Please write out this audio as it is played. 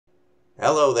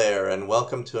Hello there, and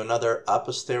welcome to another a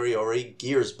posteriori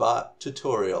GearsBot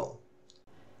tutorial.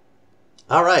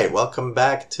 Alright, welcome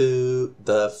back to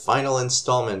the final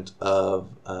installment of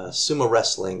sumo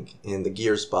wrestling in the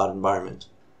GearsBot environment.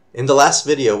 In the last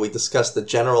video, we discussed the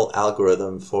general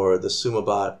algorithm for the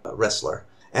SumoBot wrestler.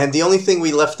 And the only thing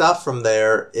we left out from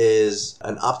there is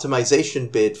an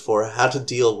optimization bit for how to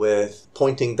deal with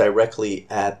pointing directly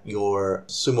at your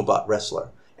SumoBot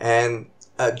wrestler. And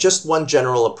just one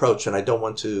general approach, and I don't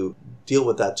want to deal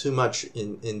with that too much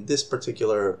in this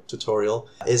particular tutorial,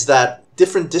 is that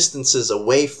different distances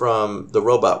away from the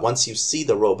robot, once you see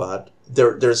the robot,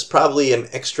 there's probably an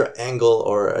extra angle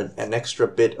or an extra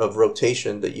bit of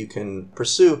rotation that you can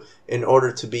pursue in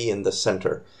order to be in the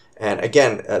center. And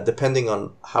again, depending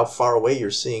on how far away you're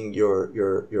seeing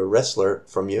your wrestler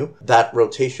from you, that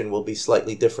rotation will be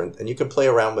slightly different. And you can play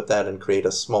around with that and create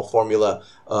a small formula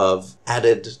of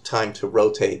added time to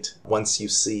rotate once you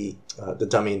see the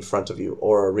dummy in front of you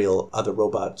or a real other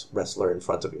robot wrestler in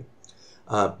front of you.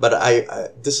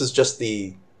 But this is just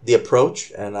the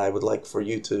approach, and I would like for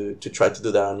you to try to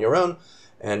do that on your own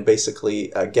and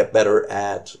basically get better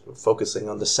at focusing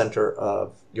on the center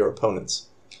of your opponents.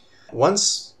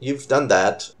 Once you've done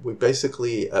that, we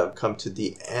basically come to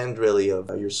the end really of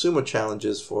your sumo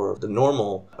challenges for the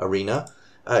normal arena.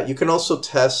 You can also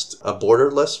test a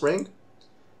borderless ring,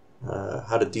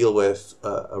 how to deal with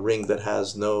a ring that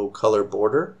has no color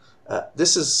border.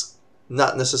 This is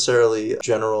not necessarily a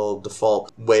general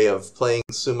default way of playing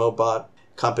SumoBot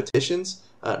competitions.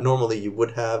 Normally you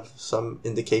would have some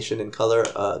indication in color,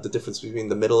 the difference between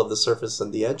the middle of the surface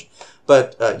and the edge,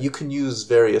 but you can use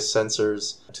various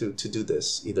sensors to do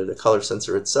this, either the color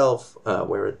sensor itself,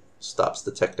 where it stops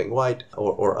detecting white,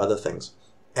 or other things.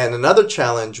 And another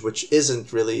challenge, which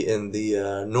isn't really in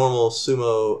the normal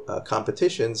sumo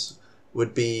competitions,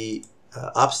 would be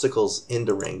obstacles in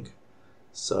the ring.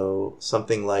 So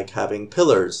something like having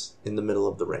pillars in the middle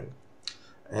of the ring.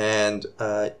 And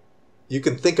you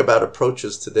can think about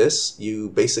approaches to this. You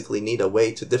basically need a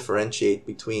way to differentiate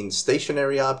between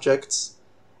stationary objects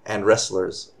and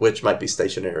wrestlers, which might be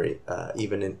stationary,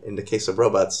 even in the case of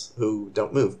robots who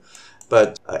don't move.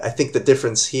 But I think the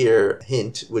difference here,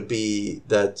 hint, would be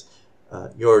that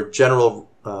your general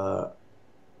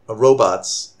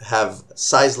robots have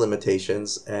size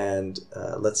limitations, and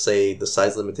let's say the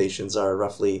size limitations are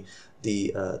roughly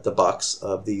the box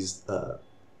of these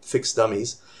fixed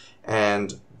dummies,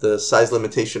 and the size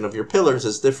limitation of your pillars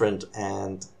is different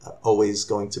and always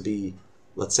going to be,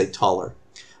 let's say, taller.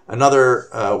 Another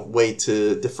way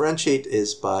to differentiate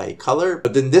is by color,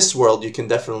 but in this world you can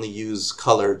definitely use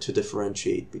color to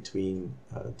differentiate between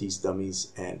these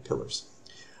dummies and pillars.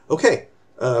 Okay,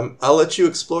 I'll let you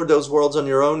explore those worlds on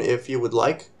your own if you would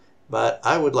like, but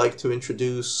I would like to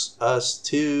introduce us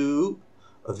to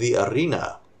the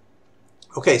arena.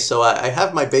 Okay, so I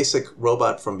have my basic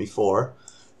robot from before,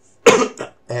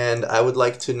 and I would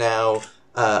like to now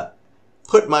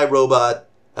put my robot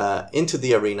into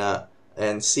the arena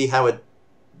and see how it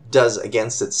does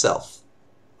against itself.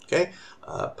 Okay,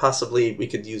 possibly we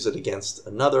could use it against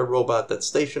another robot that's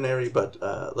stationary, but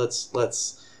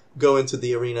let's go into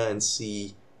the arena and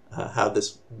see how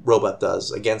this robot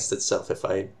does against itself. If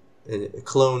I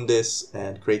clone this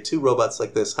and create two robots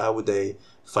like this, how would they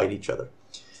fight each other?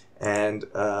 And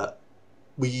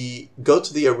we go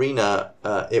to the arena,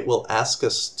 it will ask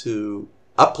us to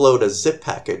upload a zip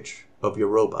package of your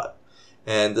robot.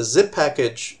 And the zip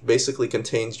package basically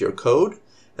contains your code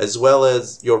as well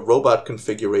as your robot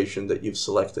configuration that you've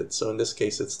selected. So in this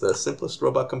case, it's the simplest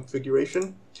robot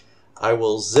configuration. I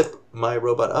will zip my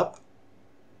robot up,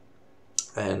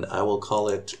 and I will call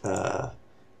it a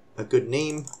good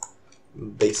name,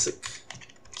 Basic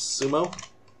Sumo.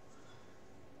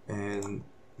 And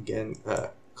again,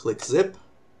 click zip,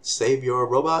 save your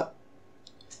robot.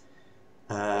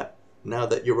 Now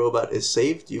that your robot is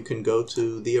saved, you can go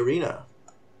to the arena.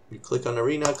 You click on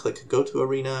arena, click go to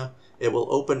arena. It will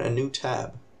open a new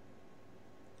tab.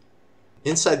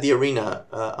 Inside the arena,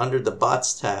 under the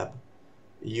bots tab,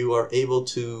 you are able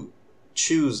to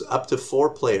choose up to 4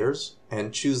 players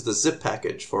and choose the zip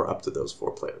package for up to those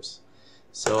 4 players.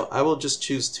 So I will just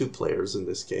choose 2 players in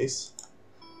this case.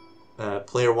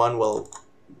 Player 1 will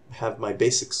have my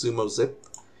basic sumo zip,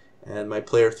 and my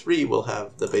player 3 will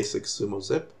have the basic sumo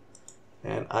zip,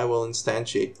 and I will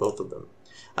instantiate both of them.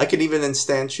 I can even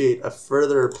instantiate a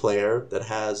further player that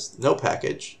has no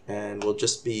package and will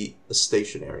just be a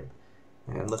stationary.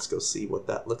 And let's go see what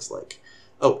that looks like.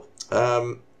 Oh,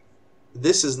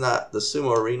 this is not the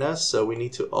sumo arena, so we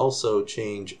need to also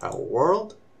change our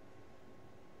world.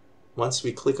 Once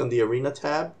we click on the Arena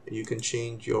tab, you can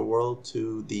change your world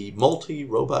to the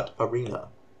Multi-Robot Arena.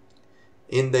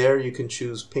 In there, you can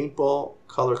choose Paintball,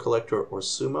 Color Collector, or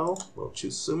Sumo. We'll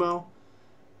choose Sumo.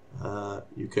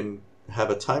 You can have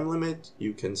a time limit.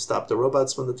 You can stop the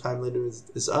robots when the time limit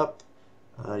is up.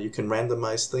 You can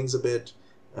randomize things a bit.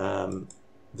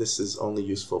 This is only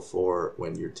useful for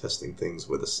when you're testing things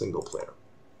with a single player.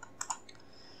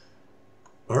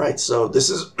 All right, so this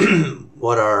is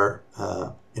what our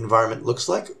environment looks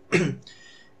like.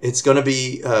 It's going to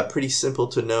be pretty simple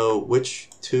to know which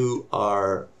two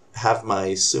have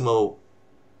my Sumo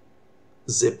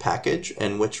zip package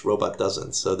and which robot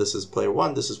doesn't. So this is player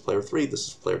 1, this is player 3, this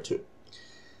is player 2.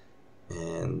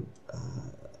 And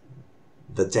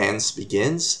the dance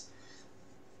begins.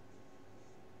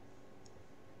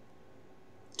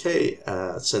 Okay,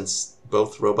 since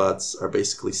both robots are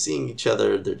basically seeing each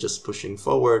other, they're just pushing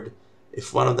forward.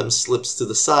 If one of them slips to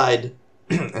the side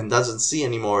and doesn't see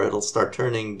anymore, it'll start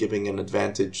turning, giving an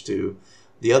advantage to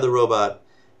the other robot.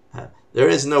 There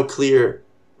is no clear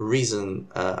reason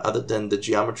other than the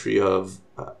geometry of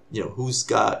who's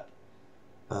got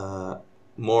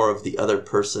more of the other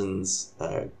person's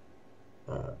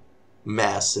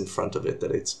mass in front of it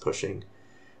that it's pushing.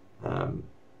 And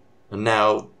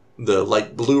now the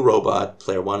light blue robot,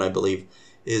 player 1, I believe,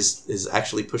 is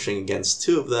actually pushing against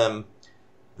 2 of them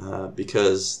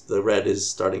because the red is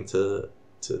starting to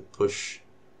push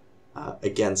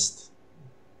against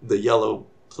the yellow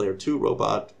player 2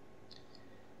 robot.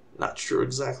 Not sure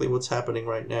exactly what's happening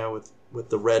right now with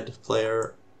the red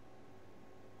player.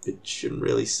 It shouldn't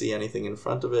really see anything in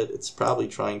front of it. It's probably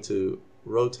trying to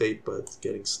rotate, but it's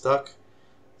getting stuck.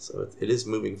 So it is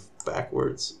moving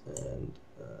backwards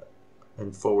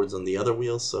and forwards on the other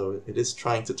wheel. So it is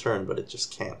trying to turn, but it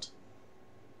just can't.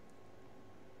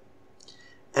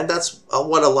 And that's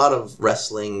what a lot of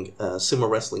wrestling, sumo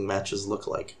wrestling matches look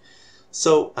like.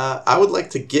 So I would like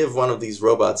to give one of these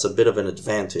robots a bit of an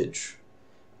advantage.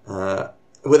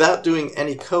 Without doing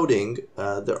any coding,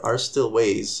 there are still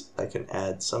ways I can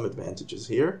add some advantages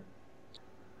here.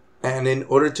 And in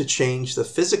order to change the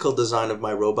physical design of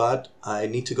my robot, I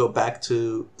need to go back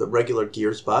to the regular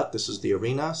GearsBot. This is the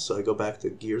Arena, so I go back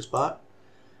to GearsBot.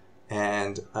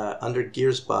 And under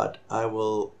GearsBot, I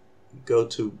will go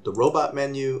to the Robot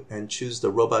menu and choose the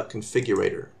Robot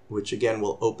Configurator, which again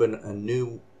will open a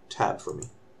new tab for me.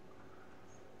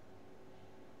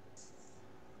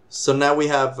 So now we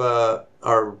have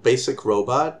our basic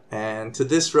robot, and to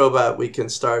this robot we can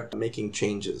start making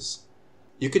changes.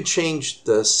 You can change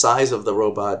the size of the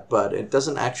robot, but it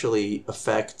doesn't actually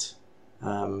affect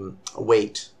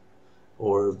weight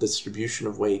or distribution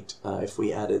of weight if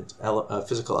we added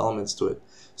physical elements to it.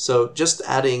 So just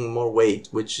adding more weight,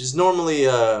 which is normally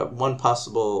one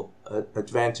possible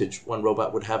advantage one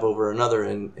robot would have over another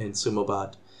in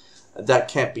SumoBot, that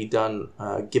can't be done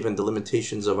given the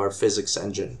limitations of our physics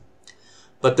engine.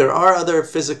 But there are other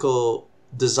physical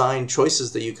design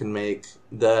choices that you can make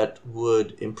that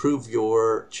would improve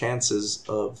your chances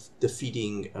of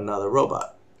defeating another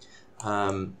robot.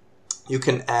 You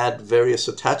can add various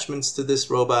attachments to this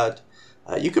robot.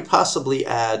 You could possibly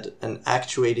add an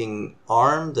actuating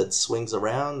arm that swings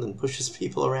around and pushes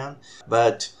people around.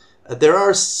 But there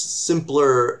are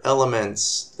simpler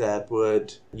elements that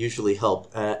would usually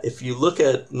help. If you look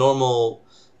at normal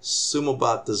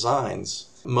SumoBot designs,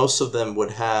 most of them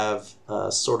would have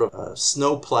sort of a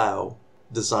snowplow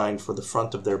design for the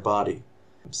front of their body.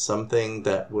 Something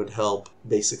that would help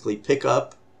basically pick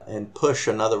up and push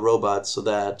another robot so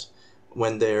that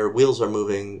when their wheels are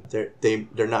moving,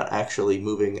 they're not actually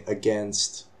moving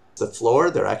against the floor,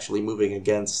 they're actually moving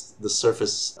against the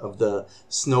surface of the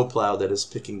snowplow that is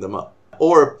picking them up.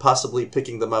 Or possibly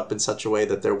picking them up in such a way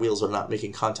that their wheels are not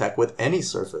making contact with any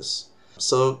surface.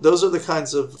 So those are the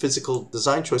kinds of physical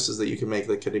design choices that you can make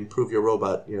that could improve your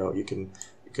robot. You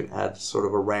can add sort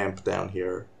of a ramp down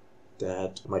here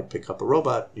that might pick up a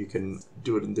robot. You can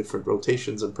do it in different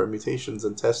rotations and permutations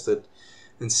and test it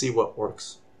and see what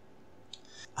works.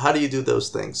 How do you do those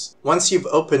things? Once you've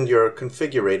opened your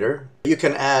configurator, you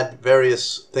can add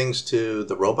various things to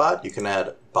the robot. You can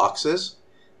add boxes.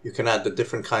 You can add the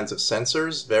different kinds of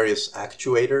sensors, various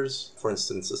actuators, for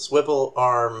instance, a swivel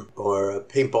arm or a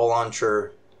paintball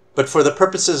launcher. But for the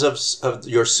purposes of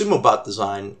your SumoBot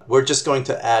design, we're just going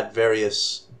to add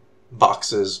various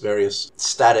boxes, various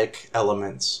static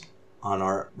elements on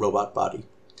our robot body.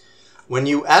 When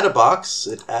you add a box,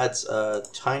 it adds a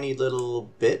tiny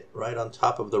little bit right on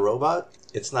top of the robot.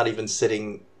 It's not even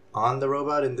sitting on the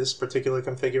robot in this particular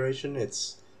configuration.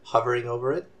 It's hovering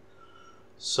over it.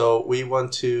 So we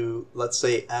want to, let's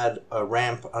say, add a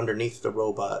ramp underneath the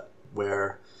robot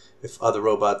where if other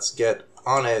robots get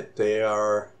on it, they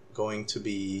are going to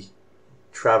be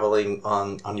traveling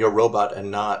on your robot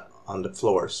and not on the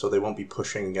floor, so they won't be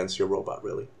pushing against your robot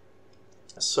really.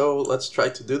 So let's try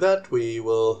to do that. We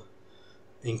will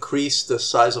increase the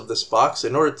size of this box.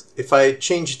 In order to, if I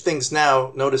change things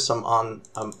now, notice I'm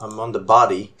on the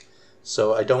body,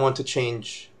 so I don't want to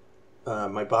change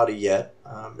my body yet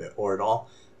or at all.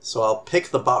 So I'll pick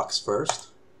the box first.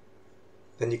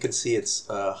 Then you can see it's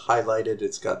highlighted.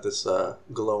 It's got this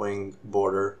glowing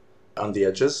border on the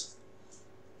edges.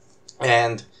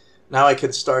 And now I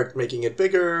can start making it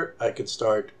bigger. I could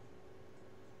start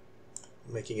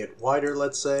making it wider,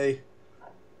 let's say.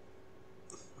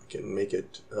 I can make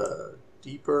it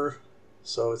deeper,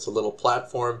 so it's a little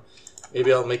platform.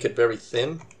 Maybe I'll make it very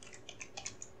thin.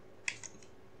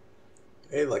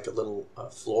 Okay, like a little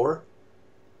floor.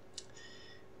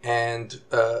 And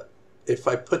if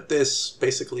I put this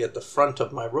basically at the front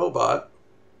of my robot,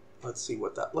 let's see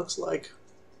what that looks like.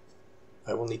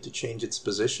 I will need to change its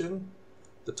position.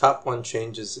 The top one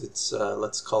changes its,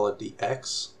 let's call it the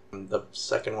X. The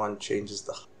second one changes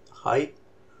the height.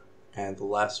 And the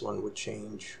last one would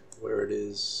change where it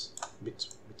is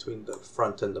between the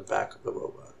front and the back of the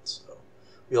robot. So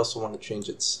we also want to change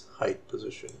its height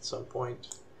position at some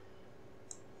point.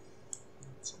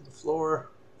 It's on the floor.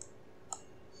 I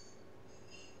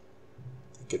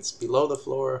think it's below the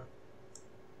floor.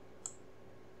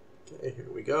 Okay, here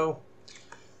we go.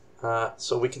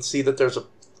 So we can see that there's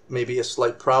maybe a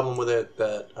slight problem with it,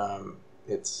 that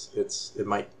it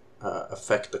might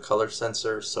affect the color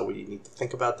sensor, so we need to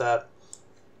think about that.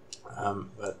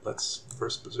 But let's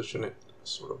first position it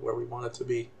sort of where we want it to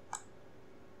be.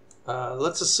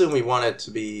 Let's assume we want it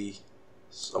to be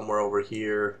somewhere over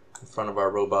here in front of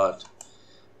our robot,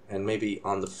 and maybe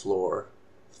on the floor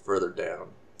further down.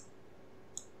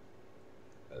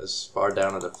 As far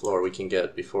down on the floor we can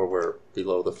get before we're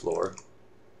below the floor.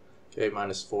 Okay,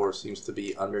 -4 seems to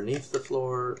be underneath the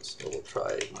floor, so we'll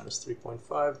try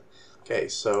 -3.5. Okay,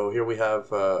 so here we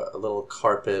have a little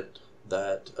carpet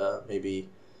that maybe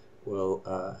will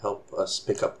help us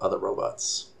pick up other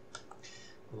robots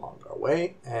along our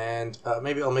way. And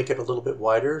maybe I'll make it a little bit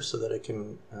wider so that it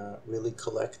can really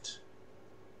collect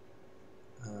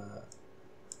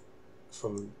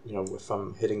from, if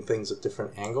I'm hitting things at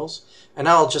different angles. And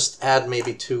now I'll just add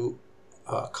maybe 2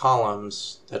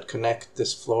 columns that connect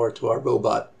this floor to our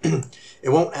robot. It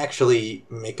won't actually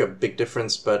make a big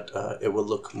difference, but it will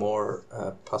look more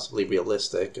possibly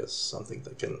realistic as something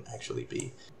that can actually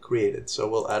be created. So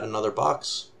we'll add another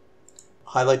box,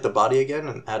 highlight the body again,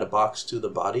 and add a box to the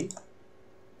body.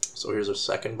 So here's our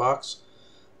second box.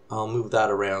 I'll move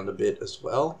that around a bit as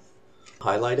well.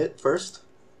 Highlight it first.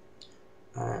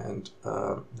 And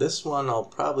this one I'll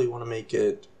probably want to make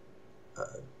it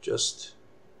just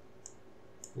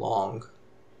long,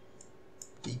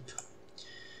 deep,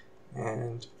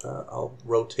 and I'll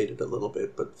rotate it a little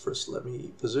bit, but first let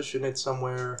me position it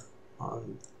somewhere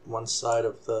on one side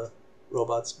of the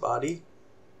robot's body.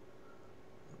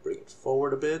 Bring it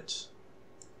forward a bit.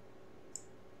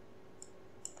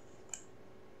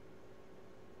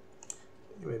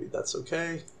 Maybe that's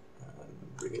okay.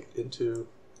 And bring it into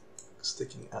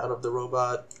sticking out of the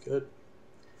robot. Good.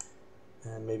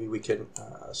 And maybe we can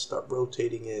start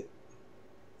rotating it.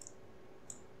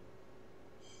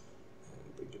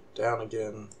 And bring it down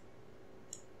again.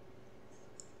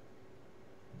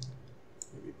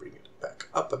 Maybe bring it back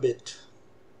up a bit.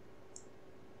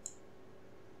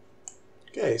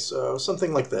 Okay, so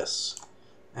something like this.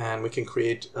 And we can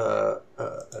create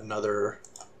another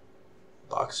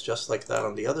box just like that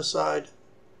on the other side.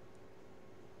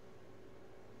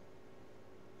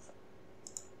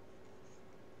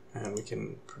 And we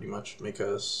can pretty much make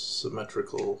a symmetric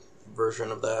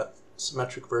version of that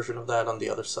on the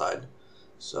other side.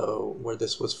 So where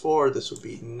this was 4, this would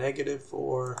be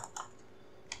 -4.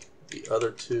 The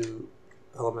other 2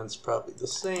 elements probably the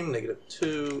same,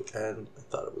 -2, and I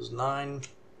thought it was 9.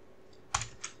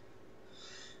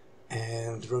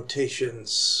 And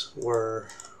rotations were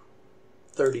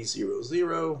 30, 0,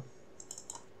 0.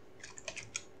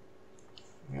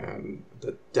 And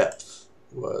the depth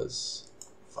was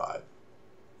 5.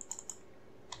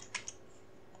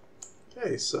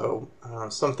 Okay, so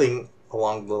something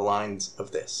along the lines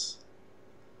of this.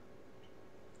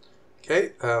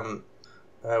 Okay,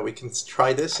 we can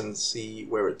try this and see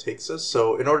where it takes us.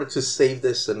 So in order to save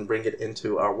this and bring it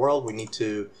into our world, we need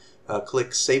to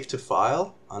click Save to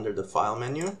File under the File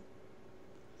menu.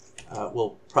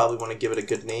 We'll probably want to give it a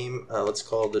good name. Let's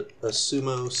call it a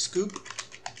Sumo Scoop.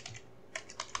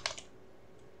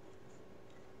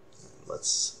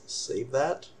 Let's save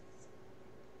that.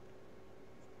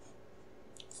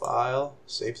 File,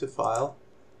 Save to File.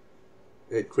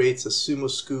 It creates a Sumo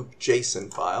Scoop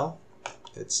JSON file.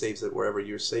 It saves it wherever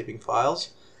you're saving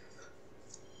files.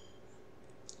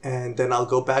 And then I'll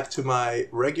go back to my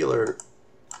regular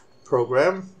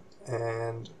program,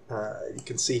 and you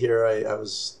can see here I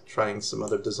was trying some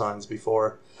other designs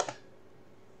before.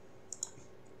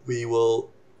 We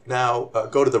will now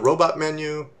go to the robot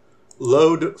menu,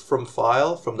 load from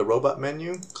file from the robot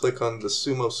menu, click on the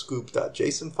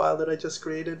sumoscoop.json file that I just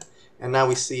created, and now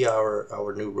we see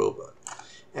our new robot.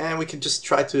 And we can just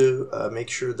try to make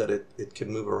sure that it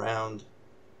can move around.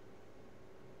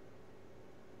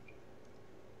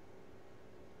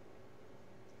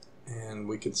 And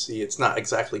we can see it's not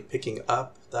exactly picking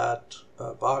up that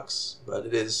box, but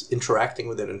it is interacting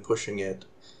with it and pushing it.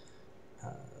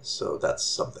 So that's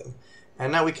something.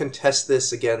 And now we can test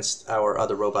this against our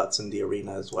other robots in the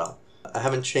arena as well. I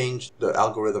haven't changed the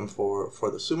algorithm for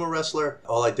the sumo wrestler.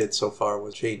 All I did so far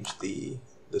was change the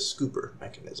scooper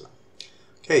mechanism.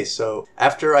 Okay, so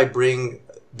after I bring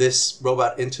this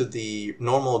robot into the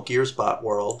normal GearsBot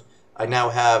world, I now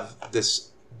have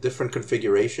this different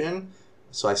configuration.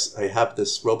 So I have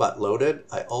this robot loaded.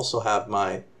 I also have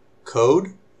my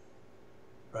code,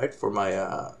 right, for my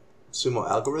Sumo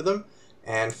algorithm.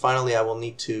 And finally, I will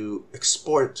need to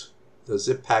export the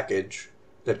zip package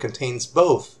that contains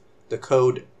both the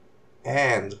code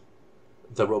and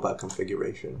the robot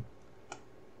configuration.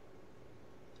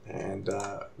 And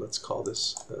let's call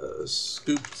this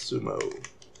Scoop Sumo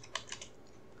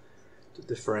to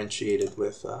differentiate it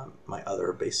with my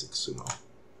other basic Sumo.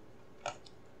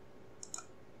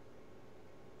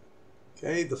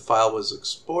 Okay, the file was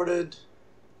exported,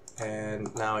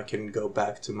 and now I can go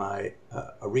back to my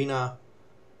arena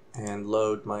and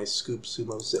load my Scoop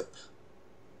Sumo zip.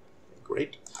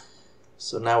 Great.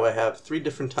 So now I have 3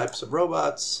 different types of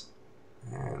robots,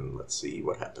 and let's see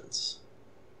what happens.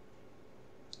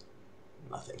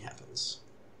 Nothing happens.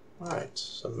 All right,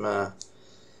 some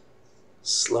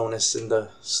slowness in the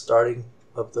starting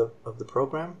of the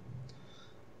program.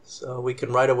 So we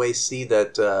can right away see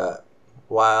that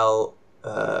while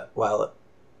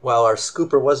our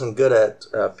scooper wasn't good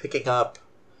at picking up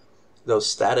those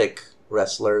static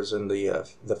wrestlers and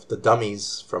the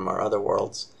dummies from our other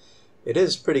worlds, it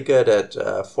is pretty good at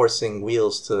forcing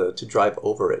wheels to drive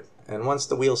over it. And once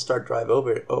the wheels start drive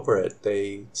over it,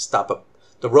 they stop up.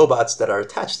 The robots that are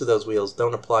attached to those wheels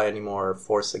don't apply any more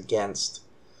force against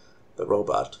the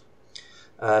robot.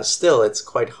 Still, it's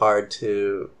quite hard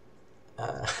to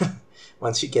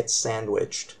once you get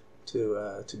sandwiched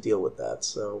to deal with that.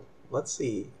 So let's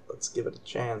see. Let's give it a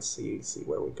chance. See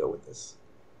where we go with this.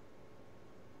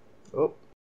 Oh.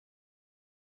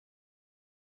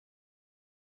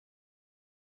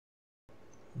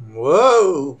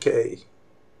 Whoa. Okay.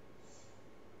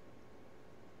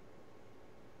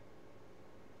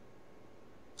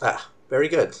 Very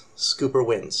good. Scooper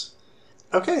wins.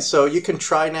 Okay, so you can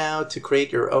try now to create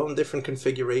your own different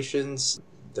configurations.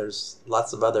 There's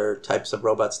lots of other types of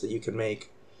robots that you can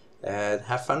make, and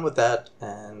have fun with that.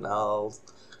 And I'll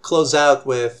close out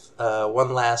with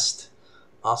one last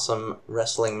awesome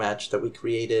wrestling match that we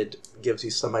created. Gives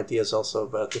you some ideas also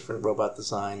about different robot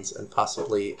designs and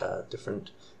possibly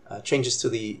different changes to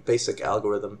the basic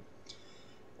algorithm.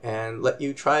 And let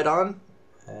you try it on.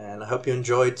 And I hope you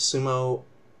enjoyed Sumo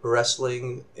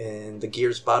wrestling in the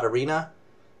GearsBot Arena,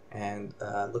 and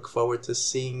look forward to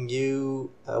seeing you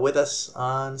with us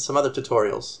on some other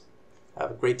tutorials.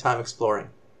 Have a great time exploring.